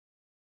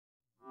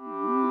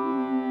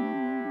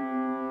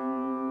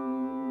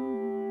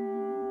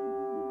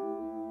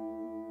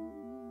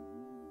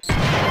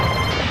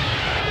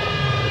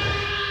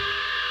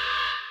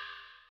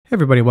Hey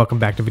everybody, welcome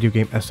back to Video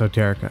Game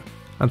Esoterica.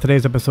 On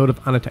today's episode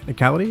of On a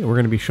Technicality, we're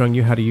going to be showing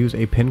you how to use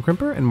a pin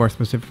crimper, and more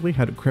specifically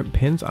how to crimp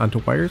pins onto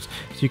wires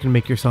so you can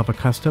make yourself a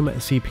custom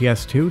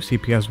CPS2,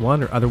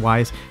 CPS1, or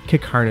otherwise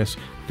kick harness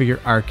for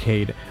your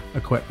arcade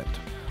equipment.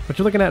 What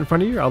you're looking at in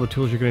front of you are all the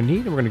tools you're going to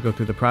need, and we're going to go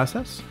through the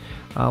process.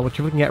 What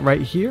you're looking at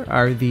right here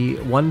are the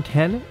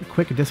 110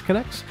 quick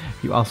disconnects.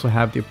 You also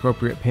have the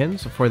appropriate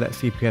pins for that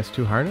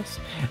CPS2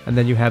 harness, and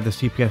then you have the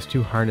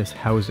CPS2 harness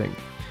housing.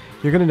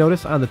 You're going to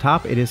notice on the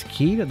top it is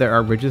keyed. There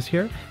are ridges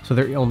here, so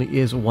there only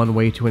is one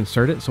way to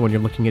insert it. So when you're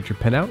looking at your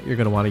pinout, you're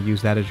going to want to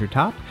use that as your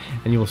top,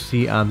 and you will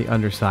see on the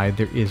underside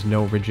there is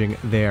no ridging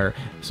there,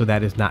 so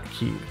that is not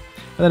keyed.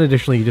 And then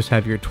additionally, you just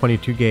have your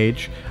 22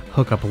 gauge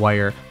hookup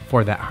wire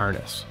for that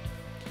harness.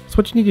 So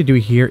what you need to do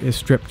here is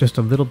strip just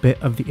a little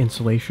bit of the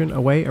insulation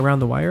away around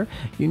the wire.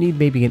 You need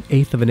maybe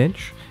 1/8 of an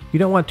inch. You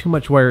don't want too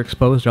much wire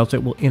exposed, or else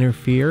it will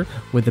interfere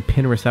with the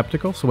pin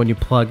receptacle. So when you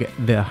plug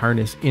the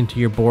harness into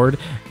your board,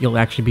 you'll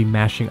actually be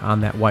mashing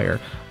on that wire.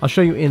 I'll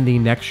show you in the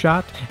next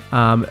shot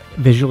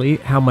visually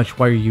how much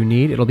wire you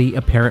need. It'll be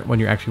apparent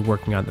when you're actually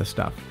working on this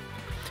stuff.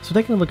 So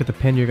taking a look at the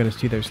pin, you're going to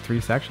see there's 3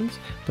 sections.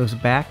 Those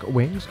back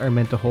wings are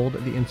meant to hold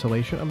the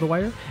insulation of the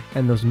wire,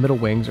 and those middle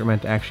wings are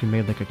meant to actually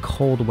make like a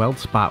cold weld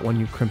spot when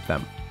you crimp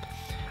them.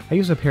 I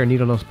use a pair of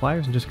needle nose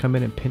pliers and just come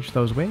in and pinch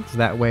those wings.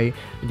 That way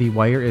the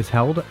wire is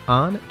held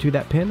on to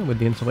that pin with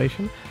the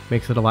insulation.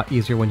 Makes it a lot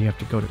easier when you have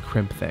to go to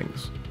crimp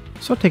things.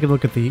 So take a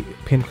look at the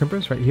pin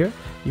crimpers right here.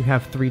 You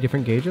have 3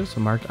 different gauges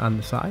marked on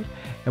the side.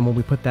 And when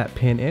we put that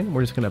pin in,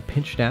 we're just going to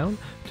pinch down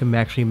to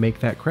actually make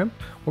that crimp.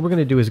 What we're going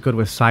to do is go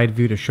to a side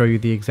view to show you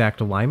the exact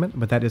alignment,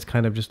 but that is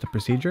kind of just a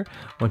procedure.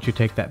 Once you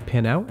take that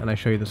pin out, and I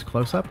show you this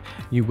close up,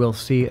 you will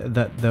see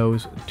that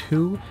those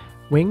 2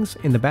 wings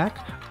in the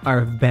back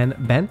are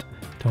bent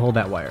to hold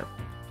that wire.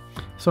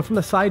 So from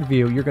the side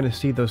view, you're going to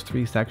see those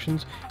 3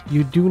 sections.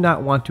 You do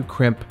not want to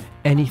crimp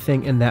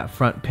anything in that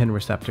front pin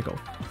receptacle.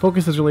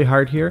 Focus is really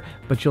hard here,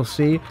 but you'll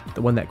see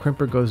that when that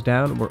crimper goes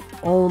down, we're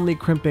only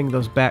crimping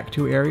those back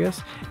 2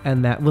 areas,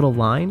 and that little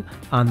line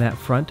on that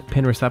front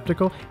pin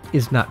receptacle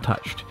is not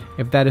touched.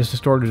 If that is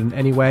distorted in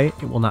any way,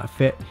 it will not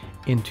fit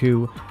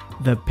into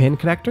the pin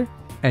connector,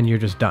 and you're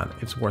just done.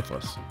 It's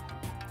worthless.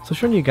 So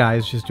showing you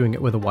guys just doing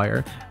it with a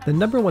wire, the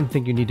number one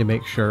thing you need to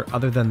make sure,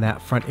 other than that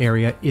front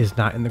area is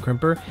not in the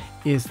crimper,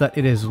 is that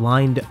it is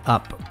lined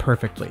up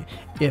perfectly.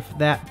 If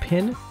that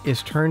pin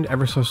is turned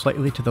ever so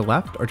slightly to the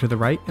left or to the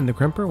right in the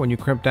crimper, when you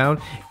crimp down,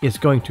 it's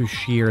going to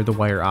shear the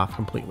wire off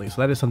completely. So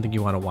that is something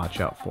you want to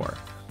watch out for.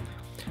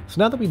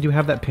 So now that we do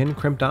have that pin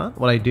crimped on,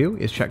 what I do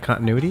is check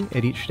continuity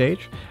at each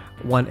stage.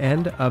 One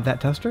end of that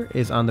tester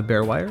is on the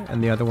bare wire,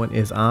 and the other one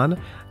is on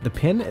the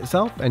pin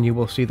itself, and you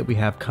will see that we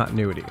have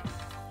continuity.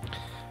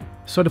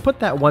 So to put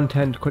that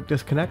 110 quick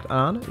disconnect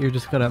on, you're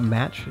just going to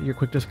match your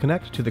quick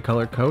disconnect to the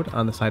color code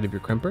on the side of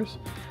your crimpers.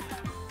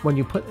 When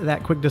you put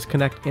that quick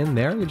disconnect in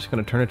there, you're just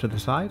going to turn it to the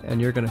side,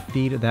 and you're going to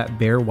feed that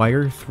bare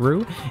wire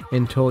through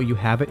until you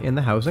have it in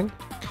the housing.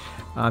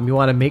 You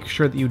want to make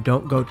sure that you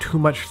don't go too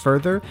much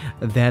further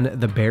than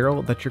the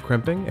barrel that you're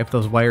crimping. If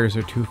those wires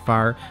are too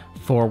far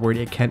forward,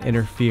 it can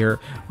interfere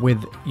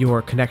with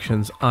your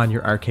connections on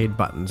your arcade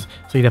buttons.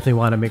 So you definitely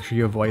want to make sure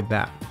you avoid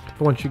that.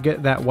 But once you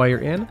get that wire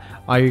in,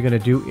 all you're going to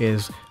do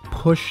is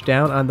push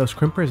down on those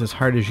crimpers as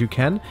hard as you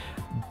can.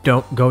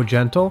 Don't go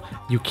gentle.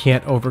 You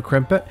can't over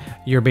crimp it.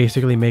 You're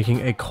basically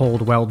making a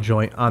cold weld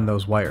joint on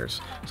those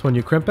wires. So when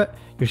you crimp it,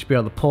 you should be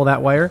able to pull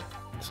that wire.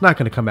 It's not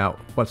going to come out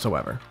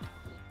whatsoever.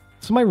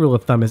 So my rule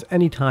of thumb is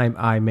anytime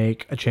I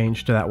make a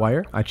change to that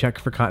wire, I check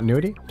for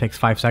continuity. It takes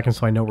 5 seconds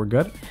so I know we're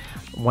good.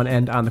 One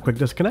end on the quick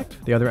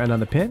disconnect, the other end on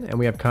the pin, and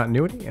we have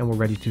continuity, and we're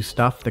ready to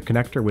stuff the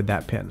connector with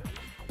that pin.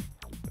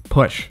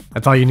 Push.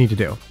 That's all you need to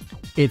do.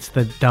 It's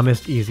the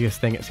dumbest,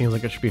 easiest thing. It seems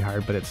like it should be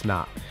hard, but it's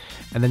not.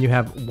 And then you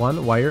have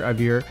 1 wire of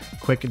your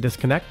quick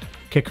disconnect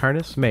kick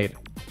harness made.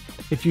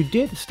 If you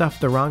did stuff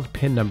the wrong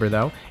pin number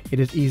though, it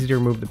is easy to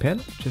remove the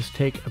pin. Just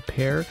take a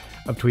pair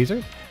of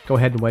tweezers, go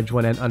ahead and wedge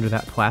one end under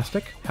that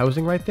plastic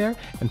housing right there,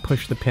 and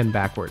push the pin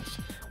backwards.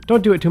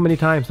 Don't do it too many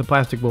times, the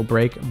plastic will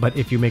break, but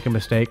if you make a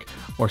mistake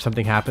or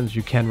something happens,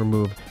 you can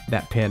remove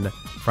that pin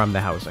from the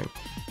housing.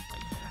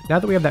 Now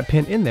that we have that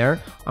pin in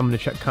there, I'm going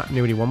to check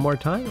continuity one more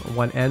time.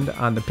 One end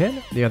on the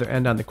pin, the other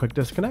end on the quick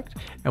disconnect,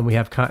 and we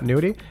have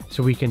continuity,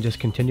 so we can just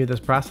continue this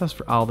process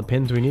for all the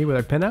pins we need with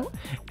our pin out,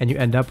 and you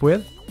end up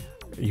with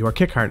your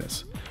kick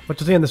harness. What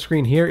you see on the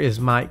screen here is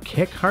my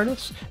kick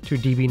harness to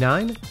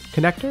DB9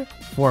 connector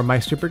for my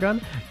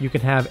Supergun. You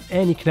can have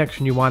any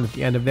connection you want at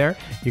the end of there.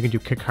 You can do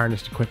kick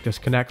harness to quick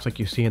disconnects like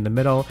you see in the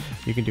middle.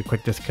 You can do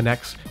quick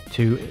disconnects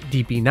to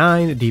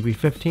DB9,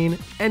 DB15,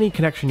 any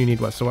connection you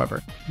need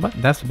whatsoever. But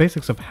that's the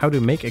basics of how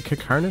to make a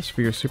kick harness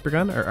for your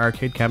Supergun or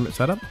arcade cabinet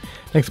setup.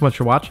 Thanks so much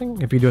for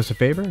watching. If you do us a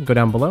favor, go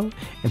down below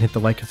and hit the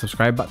like and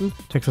subscribe button.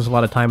 It takes us a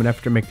lot of time and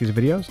effort to make these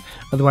videos.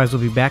 Otherwise,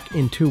 we'll be back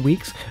in 2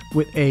 weeks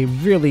with a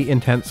really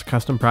intense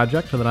custom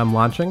project that I'm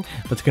launching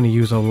that's going to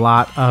use a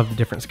lot of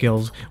different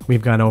skills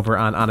we've gone over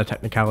on a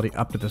Technicality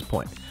up to this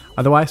point.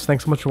 Otherwise,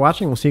 thanks so much for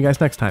watching. We'll see you guys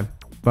next time.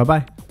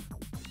 Bye-bye.